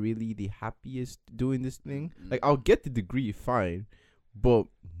necessarily the happiest doing this thing. Like, I'll get the degree fine, but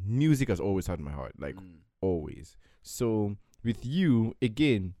music has always had my heart, like always. So with you,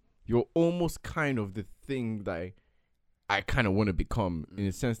 again, you're almost kind of the thing that I kind of want to become, in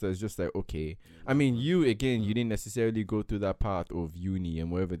a sense that it's just like, okay, I mean, you, again, you didn't necessarily go through that path of uni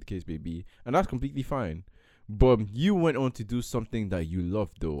and whatever the case may be, and that's completely fine. But you went on to do something that you love,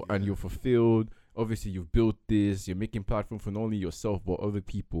 though, and you're fulfilled. Obviously, you've built this, you're making platform for not only yourself, but other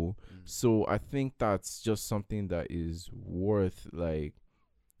people. So I think that's just something that is worth, like,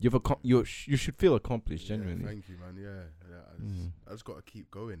 you should feel accomplished, genuinely. Thank you, man. I just got to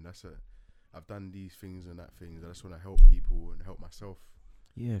keep going. I've done these things and that things. I just want to help people and help myself.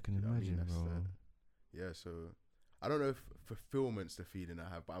 Yeah, I can imagine, bro. So I don't know if fulfillment's the feeling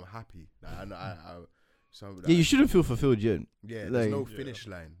I have, but I'm happy. Like, you shouldn't feel fulfilled yet. Yeah, like, there's no finish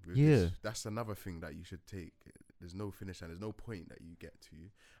line. This. That's another thing that you should take. There's no finish line. There's no point that you get to.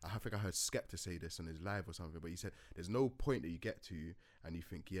 I think I heard Skepta say this on his live or something, but he said there's no point that you get to and you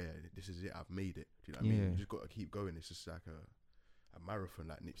think, yeah, this is it, I've made it. Do you know what I mean? You just got to keep going. It's just like a marathon,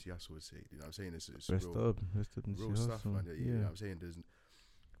 like Nipsey Hussle would say. You know what I'm saying? It's real stuff, man. You know what I'm saying?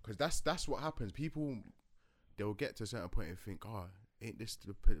 Because that's what happens. People, they'll get to a certain point and think, oh, ain't this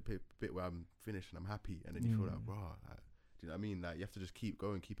the bit where I'm finished and I'm happy? And then you feel like, bro, do you know what I mean? Like, you have to just keep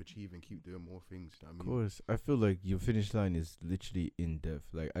going, keep achieving, keep doing more things. You know what I mean? Of course. I feel like your finish line is literally in depth.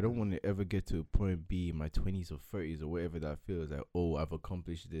 Like, I don't want to ever get to point B in my 20s or 30s or whatever that feels like, oh, I've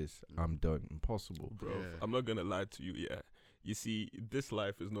accomplished this, I'm done. Impossible. Bro, I'm not going to lie to you, You see, this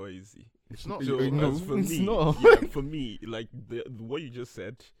life is not easy. It's not. So, no, for it's me, not. For me, like, what you just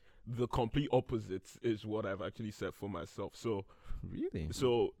said, the complete opposite is what I've actually set for myself. So, really?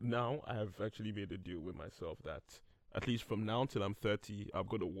 So now I've actually made a deal with myself that at least from now till I'm 30, I'm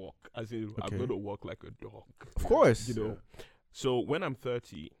going to walk. As in, I'm going to walk like a dog. Of course. You know? So when I'm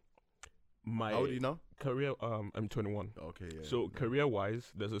 30, my... How old are you now? Career, I'm 21. Okay, yeah. So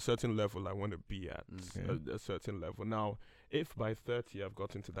career-wise, there's a certain level I want to be at. A certain level. Now, if by 30 I've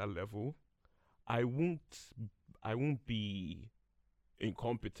gotten to that level, I won't be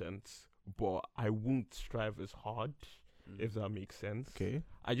incompetent, but I won't strive as hard, if that makes sense. Okay.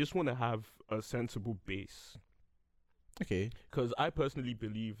 I just want to have a sensible base. Okay. Because I personally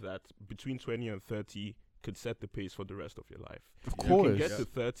believe that between 20 and 30 could set the pace for the rest of your life. Of course. You can get to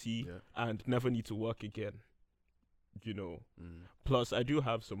 30 and never need to work again. you know. Plus, I do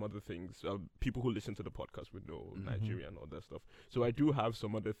have some other things. People who listen to the podcast would know Nigeria and all that stuff. So I do have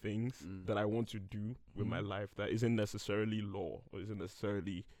some other things that I want to do with my life that isn't necessarily law or isn't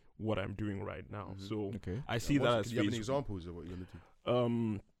necessarily what I'm doing right now. So I see that as. Do you have any examples of what you're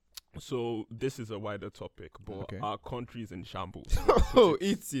gonna do? So this is a wider topic, but our country is in shambles. Oh,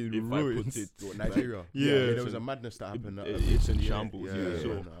 it's in if ruins. I put it, What, Nigeria? Yeah. There was a madness that happened. It's in shambles. Yeah.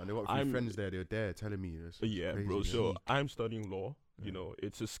 So and they got a few friends there. They were there telling me this. Yeah, crazy, bro. So I'm studying law. You know,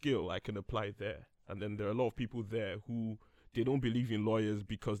 it's a skill I can apply there. And then there are a lot of people there who they don't believe in lawyers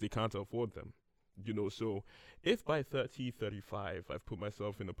because they can't afford them. You know, so if by 30, 35, I've put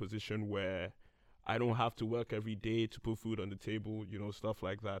myself in a position where I don't have to work every day to put food on the table, you know, stuff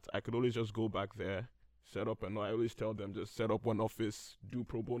like that. I could always just go back there, set up, and I always tell them just set up one office, do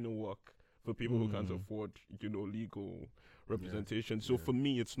pro bono work for people who can't afford, you know, legal representation. So for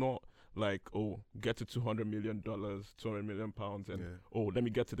me, it's not like, oh, get to $200 million, 200 million pounds, and let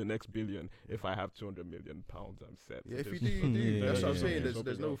me get to the next billion. If I have 200 million pounds, I'm set. Yeah, if you do, you do. That's what I'm saying.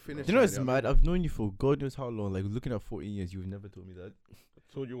 There's no finish. Do you know it's mad? I've known you for God knows how long. Like looking at 14 years, you've never told me that.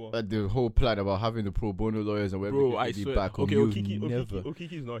 Told you what? Like the whole plan about having the pro bono lawyers and whatever. Bro, I swear. Back home. Okay, Never.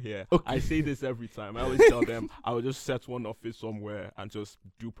 Okiki's not here. Okay. I say this every time. I always tell them I will just set one office somewhere and just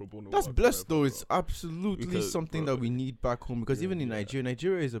do pro bono. That's work blessed wherever, though. It's absolutely Because, something bro, that we need back home because even in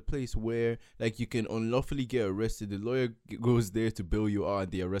Nigeria is a place where like you can unlawfully get arrested. The lawyer goes there to bail you out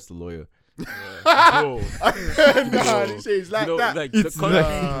and they arrest the lawyer. Bro, It's like that. Like It's the country,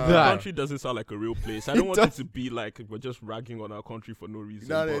 like the that. country doesn't sound like a real place. I don't want it to be like we're just ragging on our country for no reason.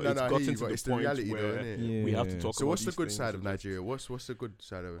 No, but it's gotten to it's the the point reality, though, where innit? we have to talk So about what's the these good things side of and Nigeria? What's the good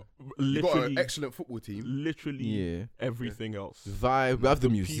side of it? You got an literally, excellent football team. literally everything else. Vibe. We have the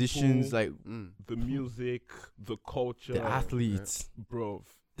The musicians, people, like The music, the culture, the athletes. bro.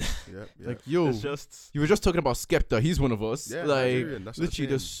 Yeah. Like yo, It's just you were just talking about Skepta. He's one of us. Yeah, like Nigerian, that's what I'm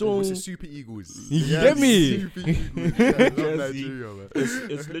literally, the saying. What's song. the Super Eagles? You get me? Super Eagles. Yeah, I love Jersey. Nigeria, man.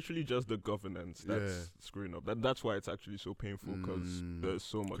 it's literally just the governance that's Yeah. screwing up. That's why it's actually so painful because there's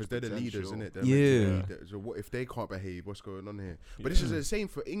so much. Because they're the leaders, potential. isn't it? Yeah. So what if they can't behave? What's going on here? But this is the same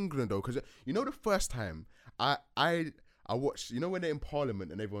for England though, because you know the first time I watched, you know when they're in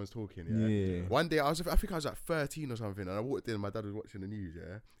Parliament and everyone's talking, Yeah. One day I think I was like 13 or something, and I walked in, and my dad was watching the news,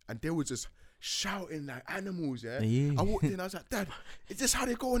 and they were just shouting like animals, Yeah. I walked in, I was like, Dad, is this how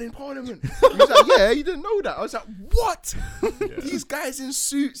they're going in Parliament? He was like, yeah, you didn't know that. I was like, what? These guys in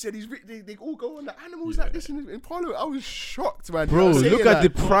suits and they all go on like animals like this in Parliament. I was shocked, man. Bro, You know what I'm look saying? at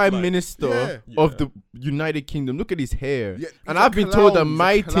the Like, Prime Minister of the United Kingdom. Look at his hair. Yeah, and he's I've a been told that clown, he's a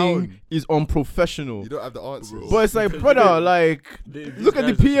my clown. thing is unprofessional. You don't have the answers. But it's like, Because brother, like, these look at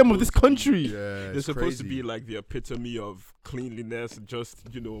the guys are PM of this supposed to country. Yeah, They're it's supposed to crazy. be like the epitome of cleanliness. Just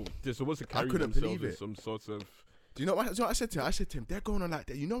they're supposed to carry couldn't themselves believe with it. some sorts of. Do you know what I said to him? I said to him, they're going on like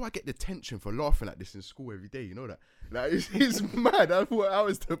that. You know, I get detention for laughing at this in school every day. You know that? Like, it's mad. I thought I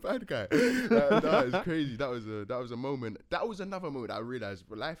was the bad guy. That was crazy. That was a moment. That was another moment I realized,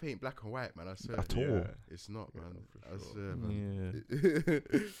 but life ain't black and white, man. I swear. At all. It's not, man. I sure. swear, man. Yeah.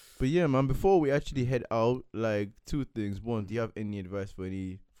 But yeah, man, before we actually head out, like two things. One, do you have any advice for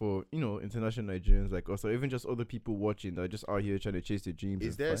international Nigerians like us, or even just other people watching that are just out here trying to chase their dreams?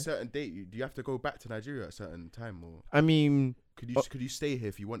 Is there a certain date? Do you have to go back to Nigeria at a certain time, or I mean, could you stay here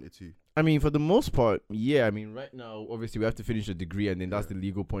if you wanted to? I mean, for the most part, yeah. I mean, right now, obviously, we have to finish a degree, and then that's the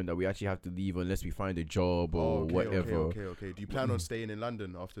legal point that we actually have to leave unless we find a job or whatever. Okay. Do you plan on staying in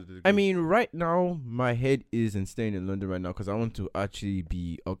London after the degree? I mean, right now, my head is in staying in London right now because I want to actually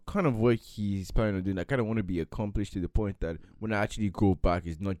be kind of what he's planning on doing. I kind of want to be accomplished to the point that when I actually go back,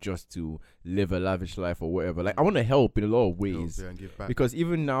 it's not just to live a lavish life or whatever. Like, I want to help in a lot of ways. And give back. Because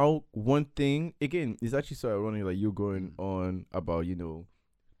even now, one thing, again, it's actually so ironic, like you're going on about,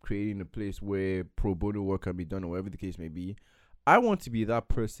 creating a place where pro bono work can be done or whatever the case may be. I want to be that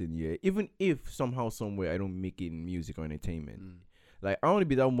person, even if somehow, somewhere I don't make it in music or entertainment. Like, I want to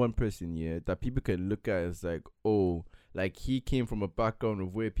be that one person, that people can look at as like, oh, like he came from a background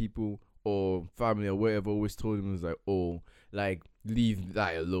of where people or family or whatever always told him was like, oh, like leave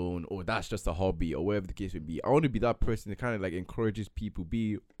that alone, or that's just a hobby or whatever the case may be. I want to be that person that kind of like encourages people,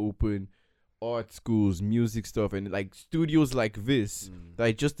 be open, art schools, music stuff, and like studios like this,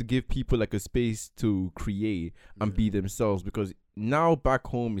 like just to give people like a space to create and be themselves. Because now back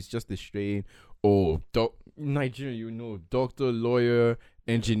home it's just a strain Nigeria, doctor, lawyer,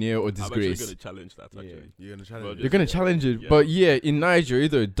 engineer, or disgrace. I'm actually gonna challenge that. Actually, You're gonna challenge. You're gonna challenge it, but in Nigeria,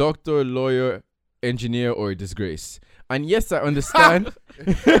 either a doctor, lawyer, engineer or a disgrace. And yes, I understand.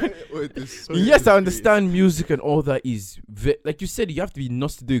 So Yes, I understand music and all that is like you said, you have to be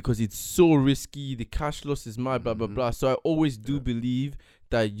nuts to do it because it's so risky. The cash loss is mad, blah blah blah. So I always do believe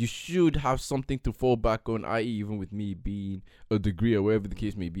that you should have something to fall back on, i.e., even with me being a degree or whatever the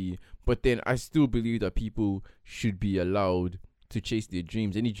case may be. But then I still believe that people should be allowed to chase their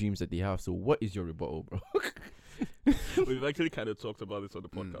dreams, any dreams that they have. So what is your rebuttal, bro? We've actually kind of talked about this on the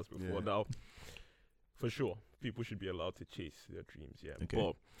podcast before. Now, for sure, people should be allowed to chase their dreams, Okay.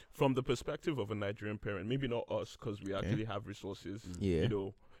 But from the perspective of a Nigerian parent, maybe not us, because we actually have resources. Yeah. You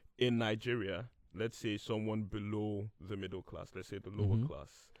know, in Nigeria, let's say someone below the middle class, let's say the lower class.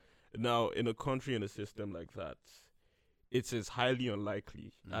 Now, in a country in a system like that, it is highly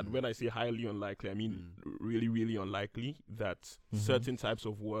unlikely, and when I say highly unlikely, I mean really, really unlikely that certain types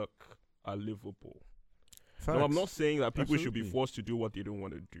of work are livable. Now, I'm not saying that people should be forced to do what they don't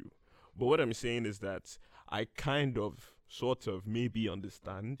want to do. But what I'm saying is that I kind of, sort of, maybe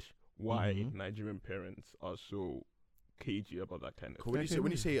understand why Nigerian parents are so cagey about that kind of When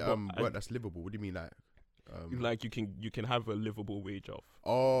thing. you say work that's livable, what do you mean, like? Like you can have a livable wage off.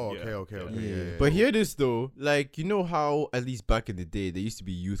 Oh, Yeah. okay. Yeah. But hear this though, like you know how at least back in the day there used to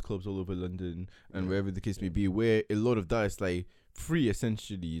be youth clubs all over London and wherever the case may be, where a lot of that is like free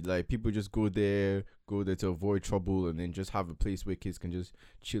essentially. Like people just go there to avoid trouble and then just have a place where kids can just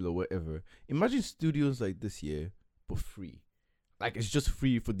chill or whatever. Imagine studios like this here, but free. Like it's just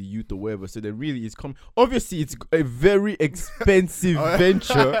free for the youth or whatever. So then really it's obviously it's a very expensive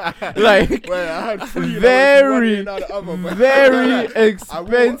venture. Like very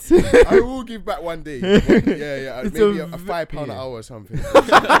expensive. I will give back one day. Yeah. It's Maybe a a £5 an yeah. hour or something.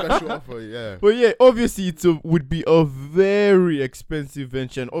 Special offer, yeah. But yeah, obviously it would be a very expensive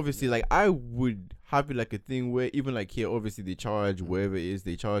venture. And obviously like I would have it like a thing where even like here, obviously they charge whatever it is,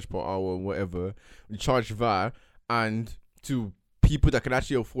 they charge per hour and whatever, they charge VAT, and to people that can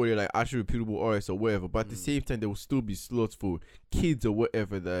actually afford it, like actually reputable artists or whatever. But at the same time, there will still be slots for kids or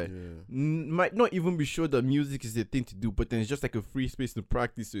whatever that might not even be sure that music is the thing to do. But then it's just like a free space to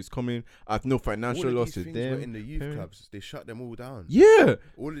practice, so it's coming at no financial All of loss these to things were them. in the youth clubs, they shut them all down. Yeah.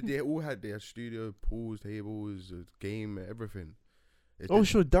 They all had their studio, pools, tables, game, everything.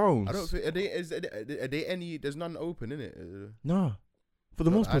 Shut down. I don't think are they any? There's none open in it. Nah. For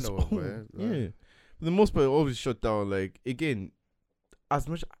the most I part, know of, right? yeah. For the most part, always shut down. Like again, as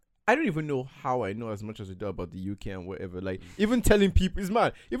much. I don't even know how I know as much as I do about the UK and whatever. Like, even telling people, it's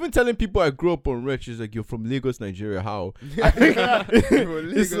mad. Even telling people I grew up on Wretch is like, you're from Lagos, Nigeria, how?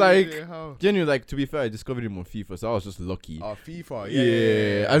 It's like, genuinely, like, to be fair, I discovered him on FIFA, so I was just lucky. Oh, FIFA,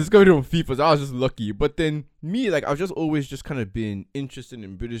 Yeah, I discovered him on FIFA, so I was just lucky. But then, me, like, I've just always just kind of been interested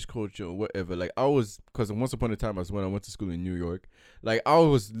in British culture or whatever. Like, because once upon a time, I went to school in New York. Like, I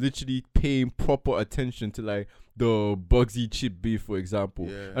was literally paying proper attention to, like, the Bugsy chip beef, for example.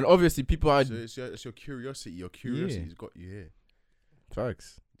 Yeah. And obviously people had... So it's your curiosity. Your curiosity's got you here.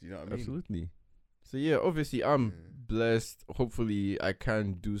 Facts. Do you know what I mean? Absolutely. So yeah, obviously I'm blessed. Hopefully I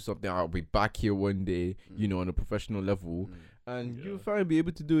can do something. I'll be back here one day, you know, on a professional level. And you'll finally be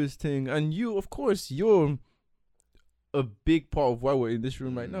able to do his thing. And you, of course, you're a big part of why we're in this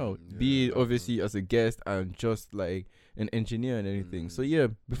room right now. Be it obviously as a guest and just like an engineer and anything. So yeah,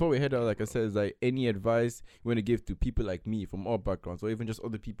 before we head out, like I said, is like any advice you want to give to people like me from all backgrounds or even just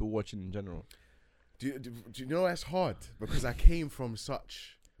other people watching in general? Do you know that's hard? Because I came from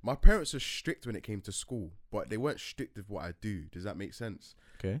such... My parents were strict when it came to school, but they weren't strict with what I do. Does that make sense?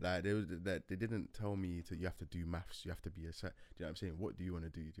 Okay. Like they didn't tell me you have to do maths, you have to be a set. Do you know what I'm saying? What do you want to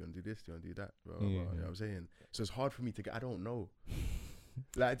do? Do you want to do this? Do you want to do that? Blah, blah, blah. You know what I'm saying? So it's hard for me to get. I don't know.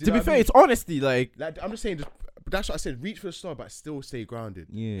 Like, To be fair, it's honesty. Like I'm just saying. That's what I said. Reach for the star, but still stay grounded.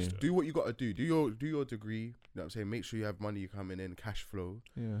 Yeah. Just do what you got to do. Do your degree. You know what I'm saying? Make sure you have money coming in, cash flow.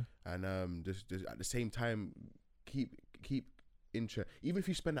 Yeah. And just at the same time, keep interest. Even if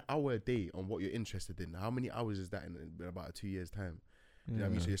you spend an hour a day on what you're interested in, how many hours is that in about 2 years' time? You know what I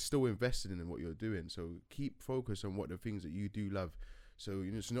mean? So you're still invested in what you're doing. So keep focus on what the things that you do love. So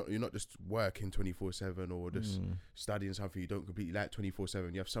you're not just working 24/7 or just studying something you don't completely like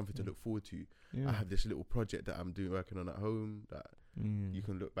 24/7. You have something to look forward to. Yeah. I have this little project that I'm working on at home that you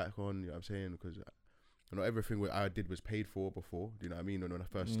can look back on. You know what I'm saying? Because not everything I did was paid for before. Do you know what I mean? And when I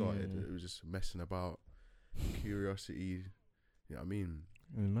first started, it was just messing about, curiosity. You know what I mean?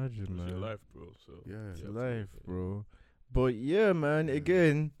 Imagine, man. It's your life, bro. So Yeah. It's life, bro. But yeah, man,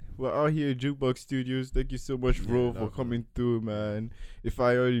 again, we're out here at Jukebox Studios. Thank you so much, bro, for coming through, man. If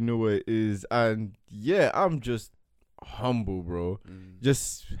I already know what it is. And yeah, I'm just humble, bro.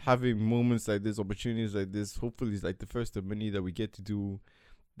 Just having moments like this, opportunities like this. Hopefully it's like the first of many that we get to do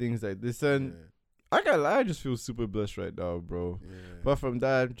things like this. And I can't lie, I just feel super blessed right now, bro. Yeah. But from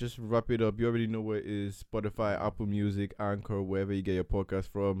that, just wrap it up. You already know where it is: Spotify, Apple Music, Anchor, wherever you get your podcast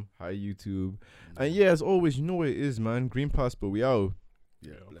from. Hi, YouTube. And yeah, as always, you know where it is, man. Green Passport, we out.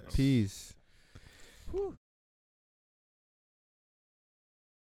 Yeah. Bless. Peace.